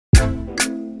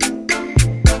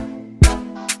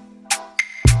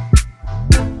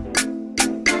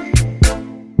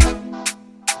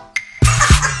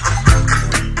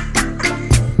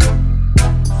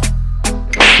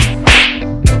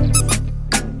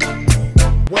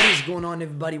going on,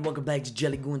 everybody? Welcome back to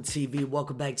JellyGoonTv.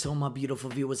 Welcome back to all my beautiful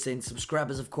viewers and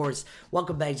subscribers, of course.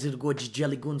 Welcome back to the gorgeous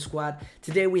JellyGoon squad.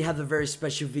 Today we have a very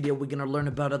special video. We're gonna learn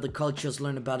about other cultures,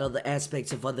 learn about other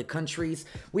aspects of other countries.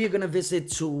 We are gonna visit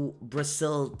to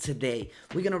Brazil today.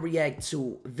 We're gonna react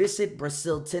to Visit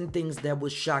Brazil, 10 things that will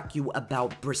shock you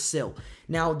about Brazil.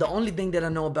 Now, the only thing that I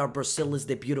know about Brazil is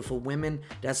the beautiful women.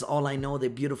 That's all I know. The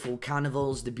beautiful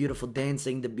carnivals, the beautiful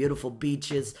dancing, the beautiful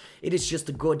beaches. It is just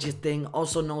a gorgeous thing.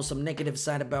 Also know some negative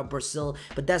side about Brazil,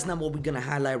 but that's not what we're gonna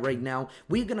highlight right now.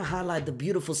 We're gonna highlight the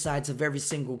beautiful sides of every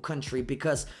single country,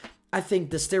 because I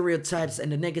think the stereotypes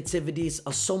and the negativities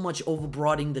are so much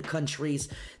overbroading the countries.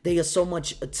 They are so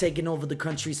much taking over the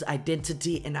country's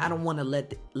identity, and I don't want to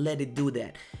let it do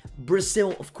that.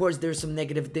 Brazil, of course, there's some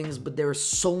negative things, but there are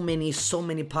so many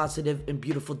positive and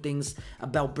beautiful things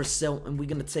about Brazil, and we're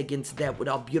gonna take into that with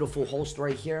our beautiful host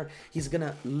right here. He's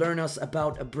gonna learn us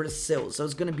about Brazil, so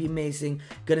it's gonna be amazing,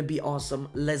 gonna be awesome.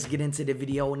 Let's get into the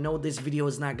video. No, this video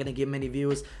is not gonna get many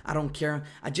views. I don't care.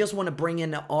 I just want to bring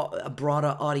in a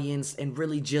broader audience and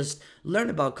really just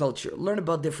learn about culture, learn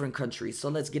about different countries. So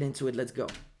let's get into it. Let's go.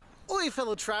 Oi,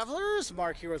 fellow travelers,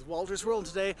 Mark here with Walter's World.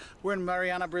 Today we're in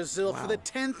Mariana, Brazil for the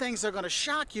 10 things that are going to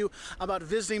shock you about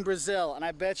visiting Brazil. And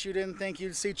I bet you didn't think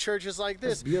you'd see churches like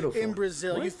this in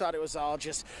Brazil. What? You thought it was all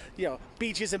just, you know,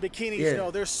 beaches and bikinis. Yeah.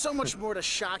 No, there's so much more to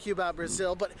shock you about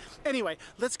Brazil. But anyway,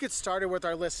 let's get started with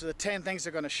our list of the 10 things that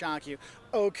are going to shock you.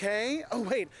 Okay. Oh,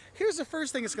 wait. Here's the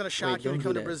first thing that's going to shock you when you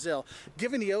come to Brazil.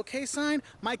 Giving the okay sign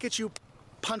might get you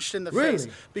punched in the face,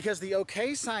 because the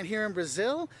okay sign here in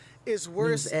Brazil is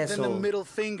worse than the middle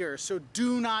finger, so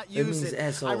do not use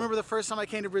it. I remember the first time I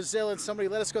came to Brazil and somebody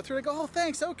let us go through. I go, oh,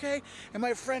 thanks, okay. And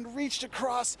my friend reached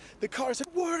across the car and said,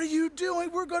 what are you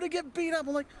doing? We're going to get beat up.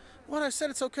 I'm like, what? I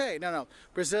said it's okay. No.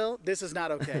 Brazil, this is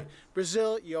not okay.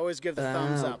 Brazil, you always give the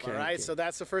thumbs up, all right? So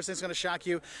that's the first thing that's going to shock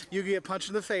you. You get punched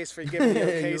in the face for giving the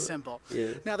okay symbol.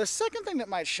 Now, the second thing that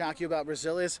might shock you about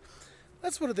Brazil is,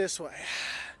 let's put it this way.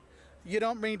 You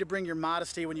don't need to bring your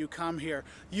modesty when you come here.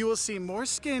 You will see more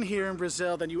skin here in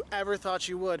Brazil than you ever thought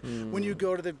you would when you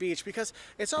go to the beach, because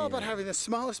it's all about having the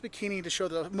smallest bikini to show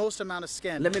the most amount of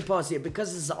skin. Let me pause here.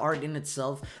 Because it's art in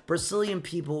itself, Brazilian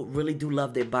people really do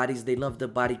love their bodies. They love the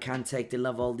body contact. They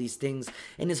love all these things.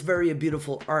 And it's very a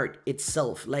beautiful art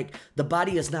itself. Like, the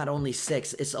body is not only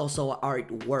sex, it's also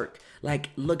artwork. Like,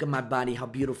 look at my body, how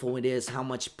beautiful it is, how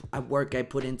much work I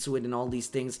put into it and all these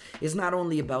things. It's not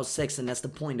only about sex, and that's the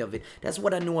point of it. That's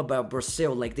what I know about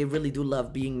Brazil. Like, they really do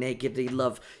love being naked. They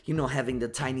love, you know, having the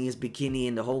tiniest bikini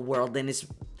in the whole world. And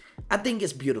I think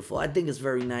it's beautiful. I think it's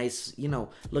very nice, you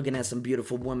know, looking at some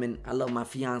beautiful women. I love my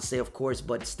fiance, of course,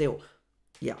 but still,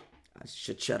 yeah. I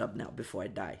should shut up now before I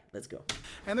die. Let's go.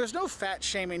 And there's no fat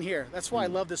shaming here. That's why I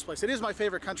love this place. It is my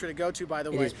favorite country to go to, by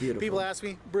the way. It is beautiful. People ask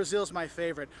me, Brazil's my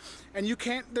favorite. And you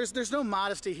can't, there's no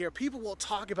modesty here. People will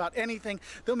talk about anything.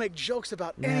 They'll make jokes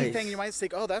about anything. You might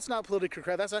think, oh, that's not politically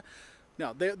correct. That's a...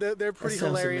 No, they're pretty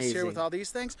hilarious here with all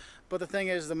these things. But the thing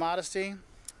is, the modesty,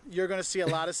 you're going to see a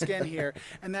lot of skin here.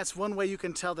 And that's one way you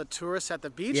can tell the tourists at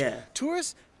the beach.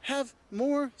 Tourists have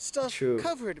more stuff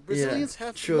covered. Brazilians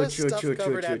have less stuff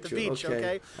covered at the beach,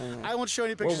 okay? I won't show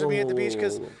any pictures of me at the beach,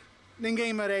 because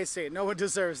ninguém merece. No one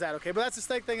deserves that, okay? But that's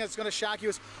the thing that's going to shock you,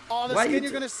 is all the skin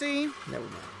you're going to see. Never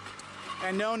mind.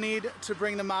 And no need to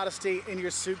bring the modesty in your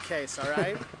suitcase, all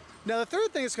right? Now, the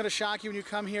third thing that's going to shock you when you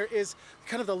come here is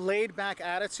kind of the laid-back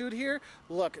attitude here.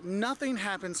 Look, nothing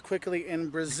happens quickly in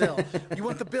Brazil. You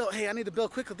want the bill. Hey, I need the bill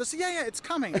quickly. This, yeah, it's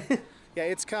coming. Yeah,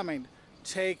 it's coming.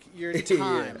 Take your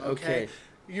time, okay?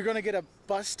 You're going to get a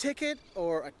bus ticket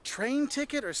or a train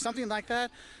ticket or something like that.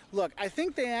 Look, I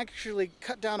think they actually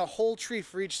cut down a whole tree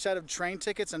for each set of train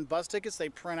tickets and bus tickets they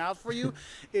print out for you.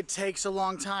 It takes a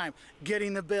long time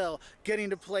getting the bill,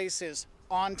 getting to places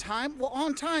on time. Well,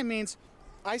 on time means...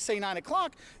 I say 9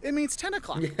 o'clock, it means 10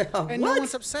 o'clock. And no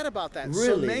one's upset about that.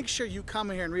 So make sure you come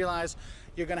here and realize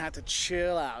you're going to have to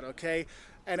chill out, okay?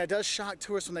 And it does shock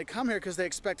tourists when they come here, because they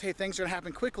expect, hey, things are going to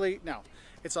happen quickly. No,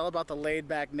 it's all about the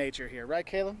laid-back nature here. Right,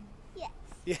 Caleb? Yes.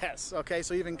 Yes, okay,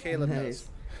 so even Caleb knows.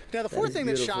 Now, the fourth thing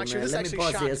that shocks you, this actually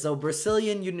shocks you. So,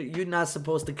 Brazilian, you're not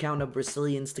supposed to count up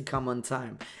Brazilians to come on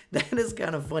time. That is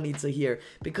kind of funny to hear,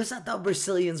 because I thought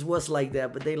Brazilians was like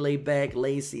that, but they lay back,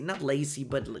 lazy. Not lazy,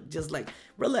 but just like,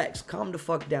 relax, calm the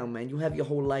fuck down, man. You have your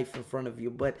whole life in front of you.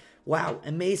 But, wow,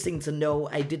 amazing to know.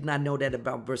 I did not know that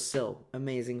about Brazil.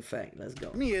 Amazing fact. Let's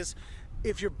go. Me is,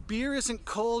 if your beer isn't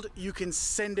cold, you can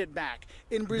send it back.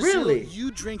 In Brazil,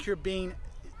 you drink your bean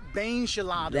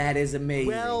gelado. That is amazing.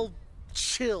 Well,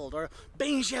 chilled, or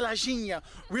bem geladinha,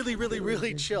 really, really,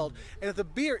 really chilled. And if the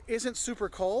beer isn't super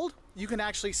cold, you can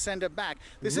actually send it back.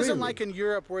 This isn't like in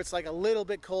Europe where it's like a little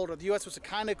bit cold, or the US where it's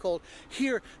kind of cold.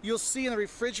 Here, you'll see in the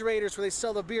refrigerators where they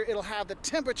sell the beer, it'll have the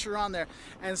temperature on there.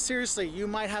 And seriously, you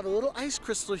might have a little ice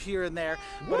crystal here and there,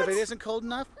 but if it isn't cold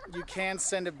enough, you can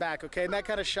send it back, okay? And that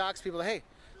kind of shocks people. Hey,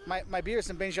 my beer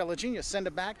isn't bem geladinha, send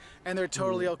it back, and they're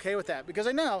totally okay with that, because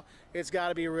I know it's got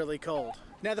to be really cold.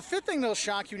 Now, the fifth thing that'll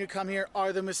shock you when you come here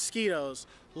are the mosquitoes.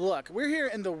 Look, we're here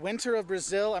in the winter of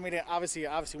Brazil. I mean, obviously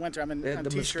winter. I'm in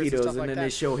t-shirts and stuff like that. They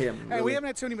show him. And really, we haven't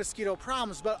had too many mosquito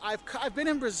problems, but I've been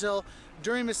in Brazil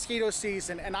during mosquito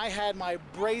season, and I had my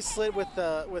bracelet with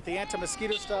the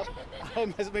anti-mosquito stuff,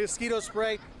 mosquito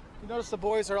spray. You notice the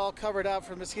boys are all covered up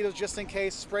for mosquitoes just in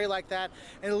case, spray like that.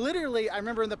 And literally, I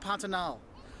remember in the Pantanal,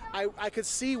 I could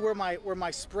see where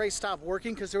my spray stopped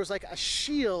working because there was like a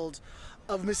shield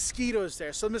of mosquitoes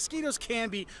there. So mosquitoes can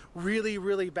be really,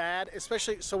 really bad,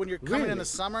 especially so when you're coming in the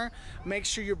summer. Make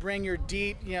sure you bring your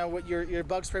DEET, you know, your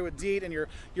bug spray with DEET, and your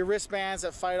wristbands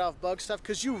that fight off bug stuff,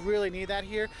 because you really need that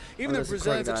here. Even the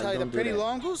Brazilians will tell you the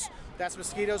pernilongos, that's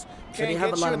mosquitoes, can't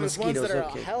get you, and there's ones that are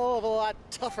a hell of a lot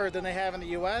tougher than they have in the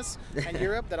US and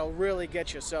Europe that'll really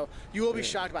get you. So you will be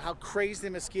shocked about how crazy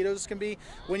the mosquitoes can be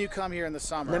when you come here in the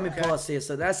summer. Let me pause here.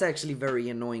 So that's actually very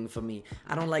annoying for me.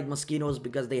 I don't like mosquitoes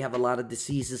because they have a lot of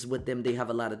diseases with them. They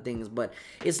have a lot of things, but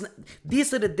it's not,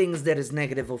 these are the things that is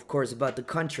negative, of course, about the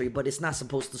country, but it's not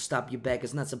supposed to stop you back.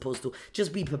 It's not supposed to.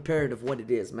 Just be prepared of what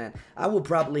it is, man. I will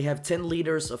probably have 10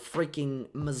 liters of freaking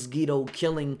mosquito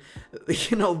killing,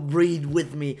 you know, breed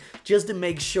with me just to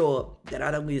make sure that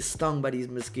I don't get stung by these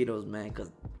mosquitoes, man,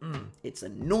 because it's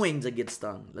annoying to get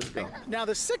stung. Let's go. Now,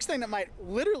 the sixth thing that might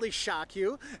literally shock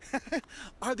you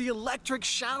are the electric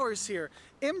showers here.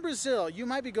 In Brazil, you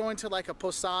might be going to like a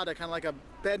posada, kind of like a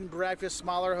bed and breakfast,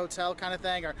 smaller hotel kind of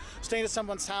thing, or staying at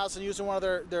someone's house and using one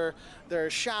of their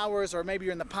showers, or maybe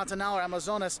you're in the Pantanal or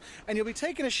Amazonas, and you'll be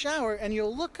taking a shower and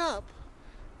you'll look up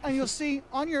and you'll see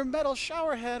on your metal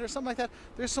shower head or something like that,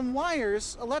 there's some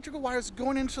wires, electrical wires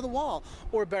going into the wall,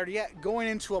 or better yet, going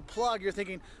into a plug. You're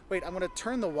thinking, wait, I'm going to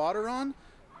turn the water on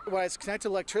while it's connected to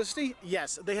electricity?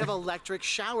 Yes, they have electric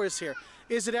showers here.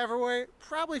 Is it everywhere?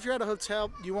 Probably. If you're at a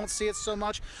hotel, you won't see it so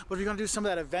much, but if you're going to do some of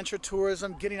that adventure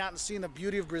tourism, getting out and seeing the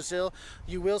beauty of Brazil,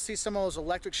 you will see some of those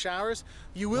electric showers.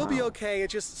 You will be okay.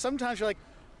 It's just sometimes you're like,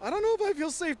 I don't know if I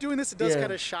feel safe doing this. It does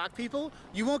kind of shock people.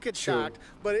 You won't get shocked,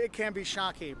 but it can be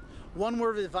shocking. One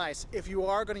word of advice: if you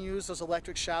are going to use those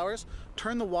electric showers,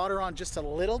 turn the water on just a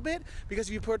little bit, because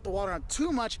if you put the water on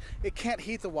too much, it can't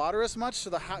heat the water as much, so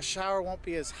the hot shower won't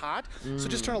be as hot. So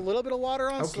just turn a little bit of water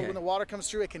on, so when the water comes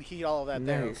through, it can heat all of that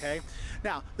there, okay?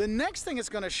 Now, the next thing that's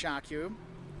going to shock you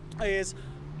is,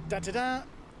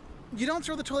 you don't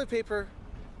throw the toilet paper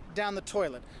down the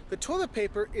toilet. The toilet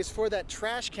paper is for that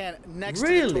trash can next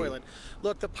to the toilet.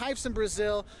 Look, the pipes in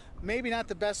Brazil, maybe not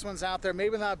the best ones out there,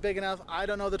 maybe not big enough. I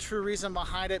don't know the true reason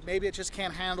behind it. Maybe it just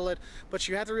can't handle it. But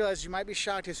you have to realize, you might be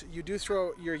shocked if you do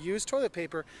throw your used toilet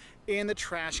paper in the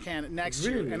trash can next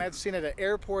to you. And I've seen it at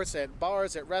airports, at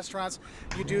bars, at restaurants.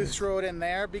 You do throw it in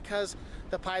there because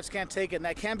the pipes can't take it. And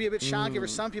that can be a bit shocking for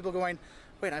some people, going,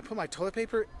 wait, I put my toilet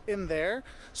paper in there?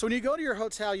 So when you go to your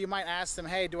hotel, you might ask them,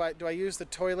 hey, do I use the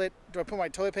toilet? Do I put my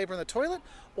toilet paper in the toilet,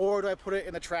 or do I put it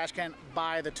in the trash can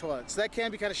by the toilet? So that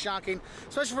can be kind of shocking,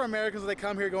 especially for Americans when they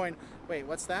come here going, wait,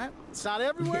 what's that? It's not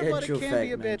everywhere, but it can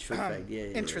be a bit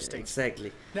interesting.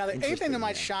 Exactly. Now, the eighth thing that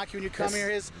might shock you when you come here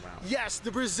is, yes,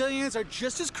 the Brazilians are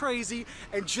just as crazy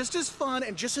and just as fun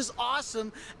and just as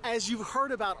awesome as you've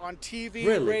heard about on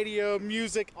TV, radio,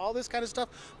 music, all this kind of stuff.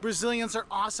 Brazilians are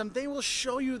awesome. They will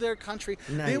show you their country.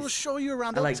 They will show you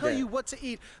around. They'll tell you what to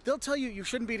eat. They'll tell you, you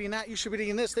shouldn't be eating that, you should be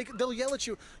eating this. They'll yell at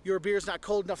you, your beer's not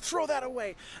cold enough, throw that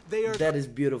away. That is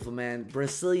beautiful, man.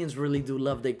 Brazilians really do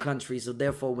love their country, so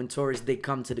therefore when tourists, they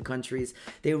come to the countries,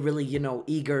 they're really, you know,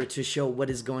 eager to show what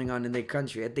is going on in their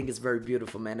country. I think it's very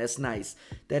beautiful, man. That's nice.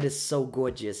 That is so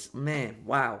gorgeous, man.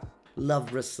 Wow. Love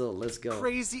Brazil. Let's go.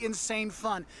 Crazy, insane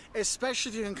fun,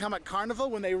 especially if you can come at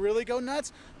Carnival when they really go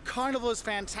nuts. Carnival is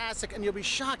fantastic, and you'll be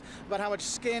shocked about how much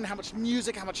skin, how much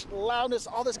music, how much loudness,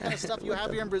 all this kind of stuff you have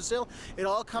here in Brazil. It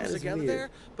all comes together there,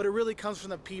 but it really comes from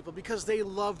the people, because they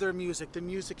love their music. The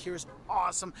music here is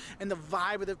awesome, and the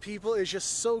vibe of the people is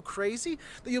just so crazy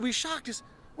that you'll be shocked. Just,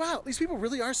 wow, these people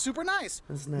really are super nice.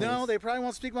 That's nice. No, they probably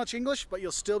won't speak much English, but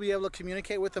you'll still be able to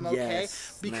communicate with them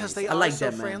because they are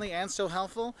so friendly and so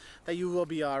helpful that you will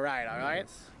be all right, all right?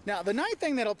 Now, the ninth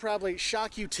thing that'll probably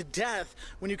shock you to death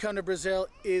when you come to Brazil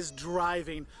is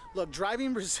driving. Look, driving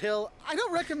in Brazil, I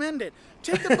don't recommend it.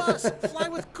 Take the bus, fly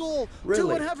with Gol, do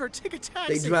whatever, take a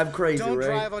taxi. They drive crazy, Don't right?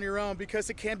 drive on your own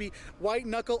because it can be white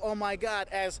knuckle, oh my God,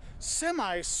 as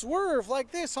semis swerve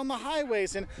like this on the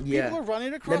highways and people are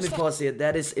running across. Let me pause here.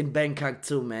 That is in Bangkok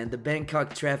too, man. The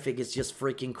Bangkok traffic is just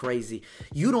freaking crazy.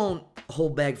 You don't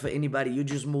hold back for anybody. You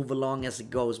just move along as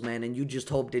it goes, man, and you just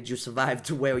hope that you survive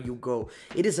to where you go.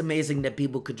 It is amazing that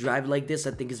people could drive like this.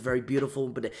 I think it's very beautiful,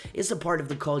 but it's a part of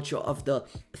the culture of the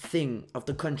thing, of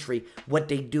the country, what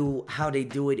they do, how they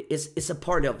do it. It's a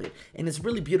part of it, and it's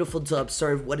really beautiful to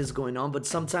observe what is going on. But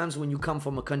sometimes when you come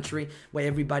from a country where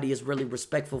everybody is really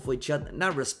respectful for each other,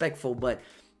 not respectful, but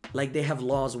like they have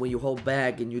laws where you hold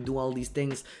back and you do all these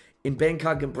things. In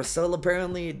Bangkok and Brazil,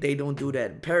 apparently, they don't do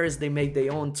that. In Paris, they make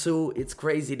their own too. It's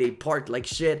crazy. They park like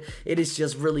shit. It is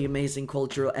just really amazing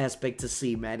cultural aspect to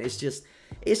see, man. It's just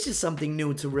something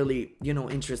new to really, you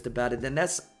know, interest about it. And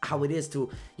that's how it is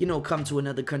to, you know, come to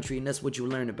another country, and that's what you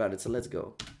learn about it. So let's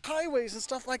go. Highways and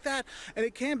stuff like that, and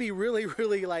it can be really,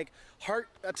 really like heart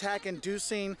attack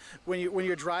inducing when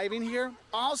you're driving here.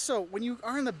 Also, when you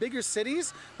are in the bigger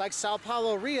cities like Sao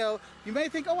Paulo, Rio, you may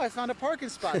think, oh, I found a parking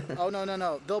spot. Oh, no, no,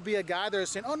 no. There'll be a guy there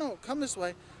saying, oh no, come this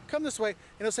way. Come this way, and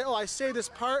he'll say, "Oh, I saved this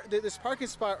parking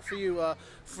spot for you,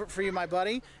 for you, my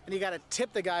buddy." And you got to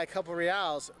tip the guy a couple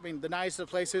reals. I mean, the nicer the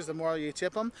place is, the more you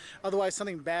tip them. Otherwise,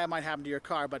 something bad might happen to your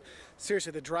car. But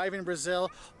seriously, the driving in Brazil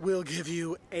will give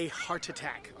you a heart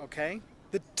attack. Okay.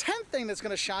 The 10th thing that's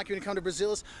going to shock you when you come to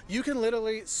Brazil is you can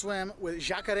literally swim with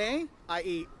jacaré,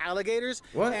 i.e. alligators,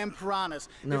 and piranhas.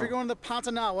 No. If you're going to the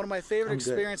Pantanal, one of my favorite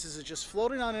experiences is just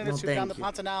floating on an inner tube down the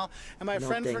Pantanal, and my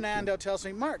friend Fernando tells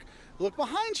me, Mark, look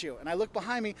behind you. And I look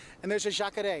behind me, and there's a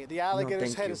jacaré. The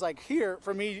alligator's head is like here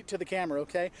for me to the camera,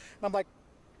 okay? And I'm like,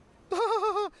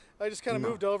 I just kind of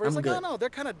moved over. It's like, oh no, they're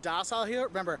kind of docile here.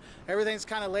 Remember, everything's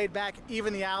kind of laid back.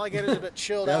 Even the alligators are a bit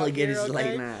chilled out here, okay?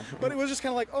 Like, nah. But it was just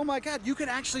kind of like, oh my God, you can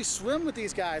actually swim with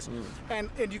these guys. And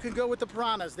you can go with the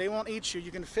piranhas. They won't eat you.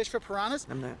 You can fish for piranhas.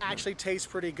 Actually tastes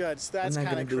pretty good. So that's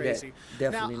kind of crazy.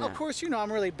 Now, of course, you know,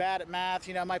 I'm really bad at math.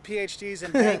 You know, my PhD's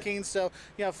in banking, so,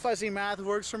 you know, fuzzy math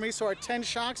works for me. So our 10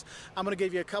 shocks, I'm going to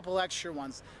give you a couple extra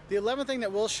ones. The 11th thing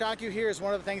that will shock you here is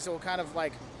one of the things that will kind of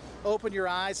like open your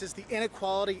eyes is the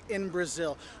inequality in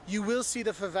Brazil. You will see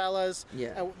the favelas,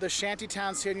 the shanty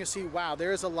towns here, and you'll see, wow,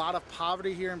 there is a lot of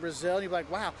poverty here in Brazil. And you're like,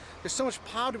 wow, there's so much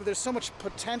poverty, but there's so much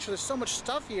potential, there's so much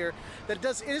stuff here that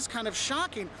it is kind of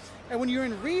shocking. And when you're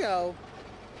in Rio,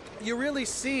 you really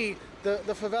see the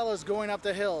favelas going up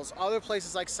the hills. Other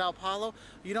places like Sao Paulo,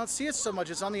 you don't see it so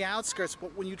much. It's on the outskirts,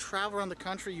 but when you travel around the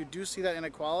country, you do see that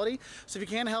inequality. So if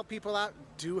you can help people out,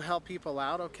 do help people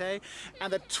out, okay?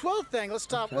 And the 12th thing, let's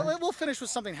stop. Okay. We'll finish with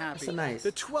something happy. That's nice.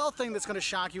 The 12th thing that's going to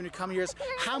shock you when you come here is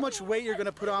how much weight you're going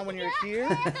to put on when you're here.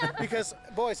 Because,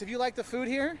 boys, if you like the food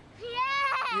here,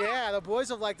 yeah, the boys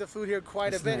have liked the food here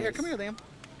quite a bit. Here, come here, Liam.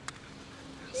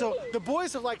 So the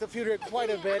boys have liked the food here quite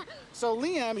a bit. So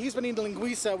Liam, he's been eating the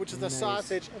linguiça, which is the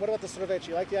sausage. What about the sorvete?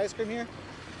 You like the ice cream here?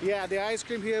 Yeah, the ice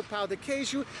cream here, pão de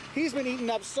queijo. He's been eating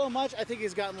up so much. I think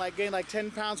he's gained like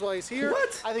 10 pounds while he's here.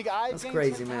 What? I think I've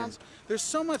gained 10 pounds. There's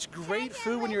so much great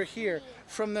food when you're here.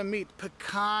 From the meat,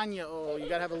 picanha. Oh, you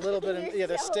gotta have a little bit of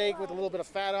the steak with a little bit of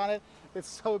fat on it.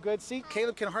 It's so good. See,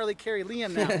 Caleb can hardly carry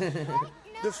Liam now.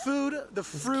 The food, the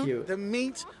fruit, the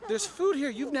meat. There's food here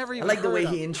you've never even heard of. I like the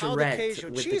way he interacts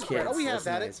with the kids. Oh, we have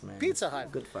that at Pizza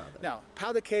Hut. Good father. Now,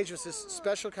 pão de queijo is this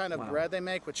special kind of bread they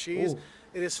make with cheese. Ooh.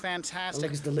 It is fantastic. It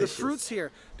looks delicious. The fruits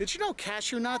here. Did you know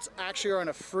cashew nuts actually are in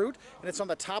a fruit, and it's on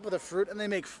the top of the fruit, and they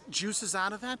make juices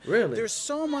out of that? Really? There's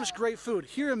so much great food.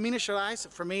 Here in Minas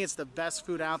Gerais, for me, it's the best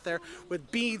food out there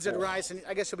with beans and rice, and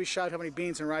I guess you'll be shocked how many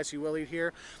beans and rice you will eat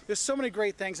here. There's so many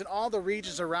great things, and all the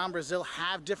regions around Brazil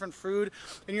have different food.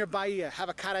 In your Bahia, have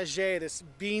a acarajé, this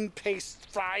bean paste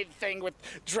fried thing with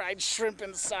dried shrimp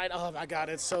inside. Oh my God,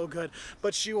 it's so good.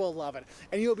 But you will love it.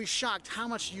 And you'll be shocked how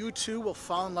much you too will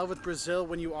fall in love with Brazil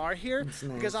when you are here.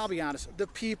 Because I'll be honest, the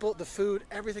people, the food,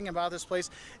 everything about this place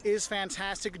is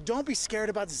fantastic. Don't be scared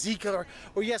about Zika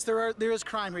or yes, there is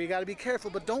crime here. You got to be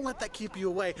careful, but don't let that keep you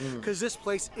away because this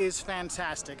place is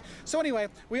fantastic. So anyway,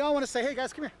 we all want to say, hey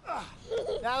guys, come here.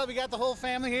 Now that we got the whole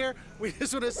family here, we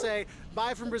just want to say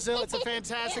bye from Brazil. It's a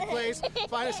fantastic place.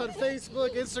 Find us on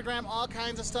Facebook, Instagram, all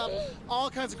kinds of stuff,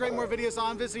 all kinds of great more videos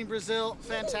on visiting Brazil.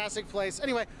 Fantastic place.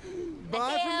 Anyway,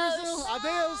 bye from Brazil.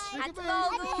 Adeus.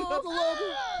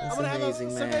 That's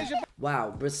amazing, man.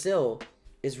 Wow, Brazil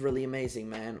is really amazing,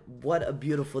 man. What a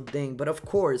beautiful thing. But of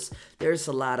course, there's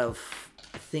a lot of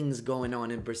things going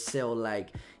on in Brazil, like,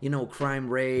 you know, crime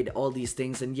rate, all these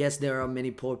things. And yes, there are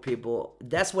many poor people.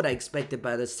 That's what I expected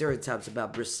by the stereotypes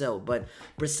about Brazil. But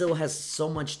Brazil has so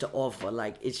much to offer.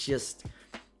 Like, it's just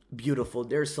beautiful.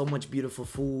 There's so much beautiful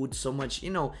food, so much, you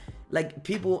know, like,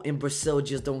 people in Brazil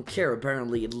just don't care.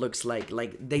 Apparently, it looks like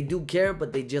they do care,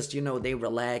 but they just, you know, they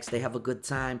relax, they have a good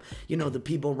time. You know, the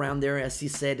people around there, as he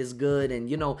said, is good. And,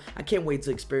 you know, I can't wait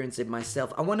to experience it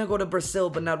myself. I want to go to Brazil,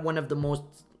 but not one of the most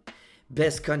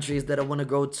best countries that I want to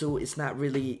go to. It's not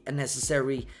really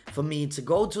necessary for me to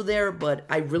go to there, but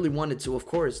I really wanted to, of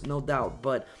course, no doubt.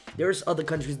 But there's other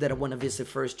countries that I want to visit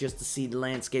first, just to see the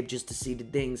landscape, just to see the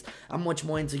things. I'm much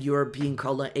more into European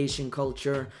culture, Asian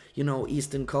culture, you know,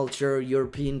 Eastern culture,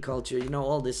 European culture, you know,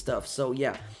 all this stuff. So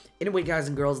yeah. Anyway, guys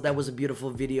and girls, that was a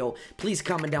beautiful video. Please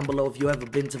comment down below if you ever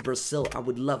been to Brazil. I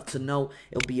would love to know.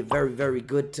 It'll be a very, very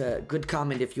good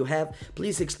comment if you have.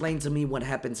 Please explain to me what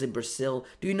happens in Brazil.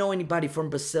 Do you know anybody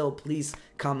from Brazil? Please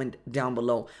comment down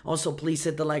below. Also, please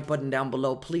hit the like button down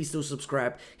below. Please do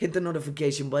subscribe. Hit the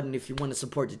notification button if you want to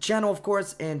support the channel, of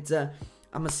course. And I'm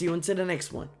going to see you until the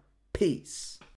next one. Peace.